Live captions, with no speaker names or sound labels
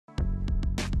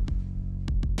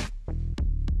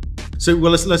So,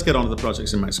 well, let's get on to the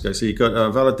projects in Mexico. So you've got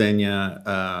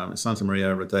Valadena, Santa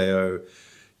Maria, Rodeo,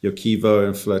 Yoquivo,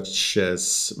 and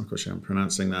Fleches. I'm not quite sure I'm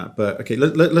pronouncing that, but okay.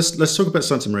 Let's talk about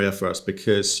Santa Maria first,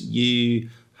 because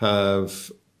you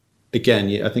have,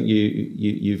 again, I think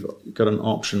you've got an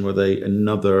option with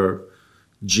another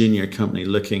junior company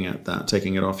looking at that,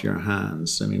 taking it off your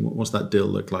hands. I mean, what's that deal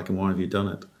look like, and why have you done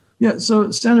it? Yeah, so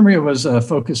Santa Maria was a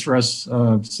focus for us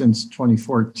since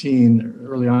 2014.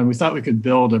 Early on, we thought we could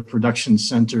build a production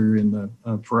center in the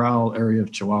Parral area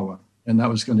of Chihuahua, and that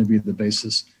was going to be the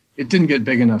basis. It didn't get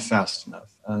big enough fast enough,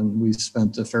 and we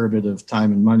spent a fair bit of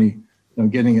time and money,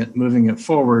 moving it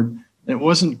forward. It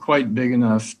wasn't quite big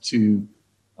enough to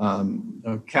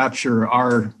capture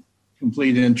our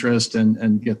complete interest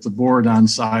and get the board on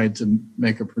side to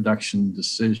make a production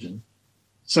decision.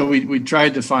 So we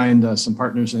tried to find some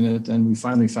partners in it, and we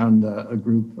finally found a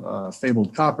group,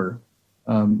 Fabled Copper,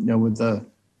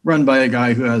 run by a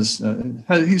guy who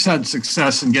he's had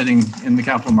success in getting in the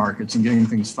capital markets and getting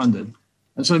things funded.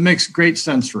 And so it makes great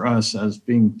sense for us, as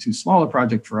being too small a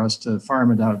project for us, to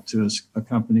farm it out to a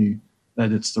company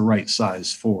that it's the right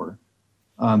size for.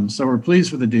 So we're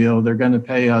pleased with the deal. They're going to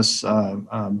pay us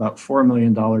about $4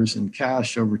 million in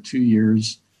cash over 2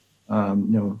 years.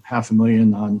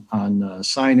 $500,000 on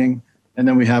signing, and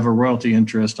then we have a royalty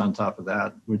interest on top of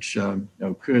that, which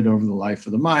could, over the life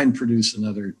of the mine, produce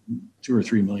another $2 or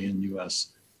 $3 million US.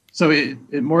 So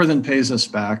it more than pays us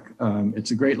back.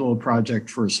 It's a great little project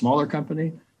for a smaller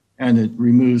company, and it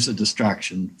removes a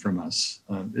distraction from us.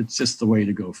 It's just the way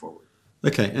to go forward.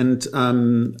 Okay, and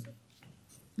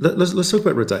let's talk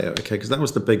about Rodeo, okay, because that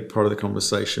was the big part of the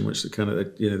conversation, which is kind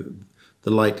of the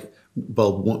light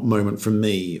bulb moment for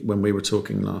me when we were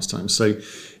talking last time. So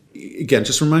again,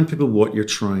 just remind people what you're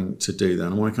trying to do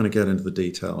then. I want to kind of get into the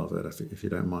detail of it, if you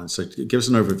don't mind. So give us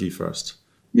an overview first.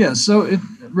 Yeah, so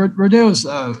Rodeo is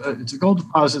it's a gold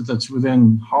deposit that's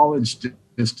within haulage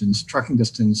distance, trucking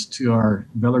distance, to our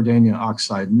Velardenia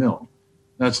oxide mill.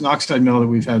 That's an oxide mill that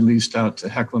we've had leased out to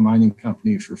Hecla Mining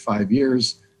Company for 5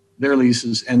 years. Their lease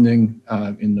is ending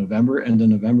in November, end of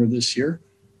November this year.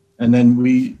 And then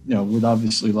we would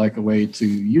obviously like a way to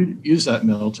use that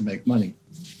mill to make money.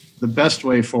 The best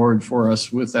way forward for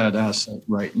us with that asset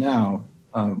right now,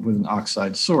 with an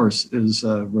oxide source, is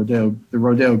the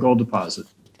Rodeo gold deposit.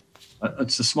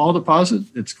 It's a small deposit.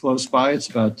 It's close by.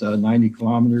 It's about 90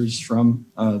 kilometers from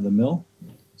the mill.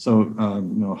 So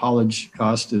haulage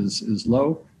cost is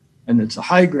low. And it's a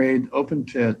high-grade, open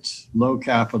pit, low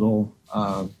capital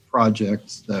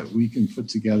project that we can put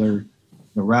together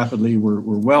rapidly. We're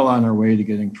well on our way to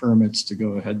getting permits to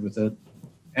go ahead with it,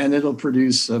 and it'll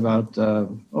produce about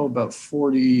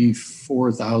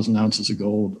 44,000 ounces of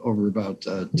gold over about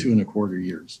 2.25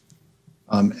 years,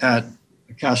 at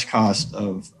a cash cost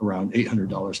of around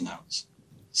 $800 an ounce.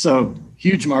 So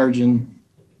huge margin,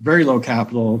 very low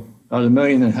capital, about $1.5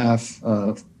 million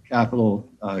capital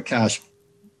cash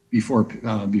before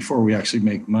we actually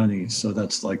make money. So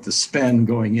that's like the spend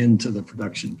going into the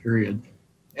production period.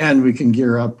 And we can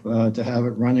gear up to have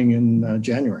it running in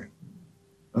January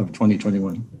of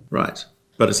 2021. Right.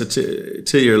 But it's a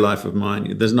two-year life of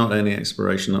mine. There's not any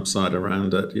exploration upside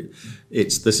around it.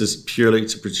 This is purely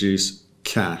to produce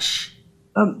cash.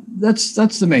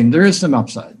 That's the main. There is some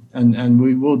upside, and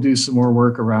we will do some more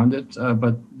work around it.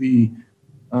 But the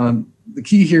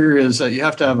key here is that you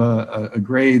have to have a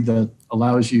grade that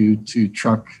allows you to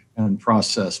truck and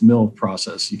mill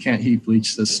process. You can't heap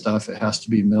leach this stuff. It has to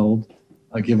be milled.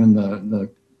 Given the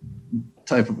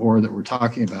type of ore that we're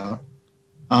talking about.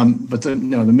 But the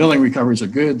milling recoveries are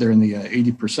good. They're in the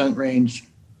 80% range.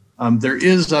 There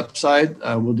is upside.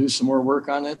 We'll do some more work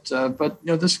on it. But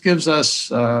this gives us,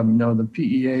 the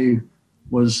PEA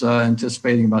was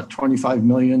anticipating about 25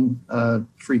 million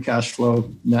free cash flow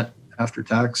net after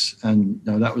tax. And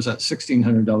that was at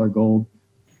 $1,600 gold.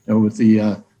 With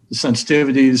the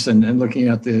sensitivities and looking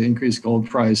at the increased gold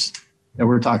price,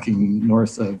 we're talking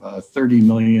north of 30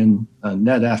 million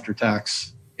net after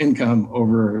tax income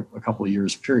over a couple of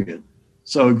years period.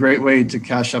 So a great way to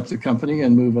cash up the company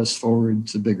and move us forward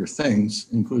to bigger things,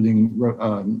 including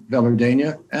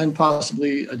Velardenia and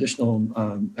possibly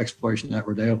additional exploration at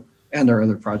Rodeo and our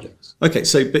other projects. Okay,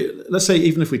 so let's say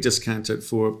even if we discount it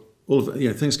for all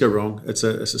of things go wrong. It's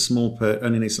a small pit.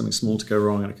 Only needs something small to go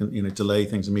wrong, and it can delay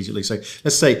things immediately. So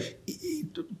let's say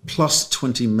plus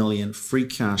 20 million free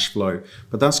cash flow,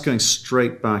 but that's going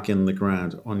straight back in the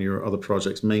ground on your other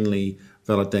projects, mainly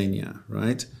Velardenia,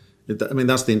 right? I mean,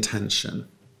 that's the intention.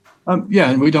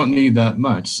 Yeah, and we don't need that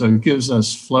much. So it gives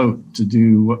us float to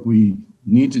do what we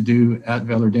need to do at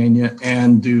Velardania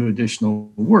and do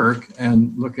additional work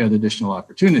and look at additional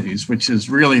opportunities, which is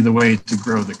really the way to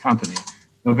grow the company.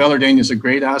 Now, Velardania is a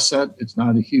great asset. It's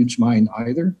not a huge mine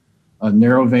either. A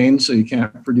narrow vein, so you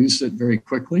can't produce it very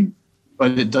quickly,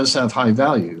 but it does have high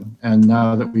value. And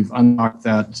now that we've unlocked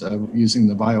that using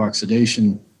the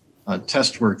biooxidation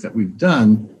test work that we've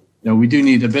done, we do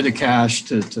need a bit of cash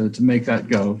to make that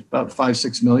go. About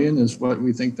 $5-6 million is what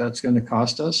we think that's going to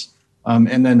cost us.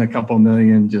 And then a couple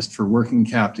million just for working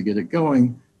cap to get it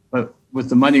going. But with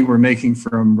the money we're making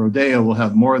from Rodeo, we'll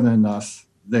have more than enough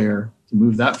there to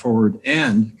move that forward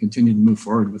and continue to move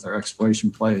forward with our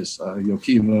exploration plays,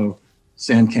 Yokivo,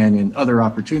 Sand Canyon, other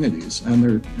opportunities,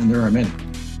 and there are many.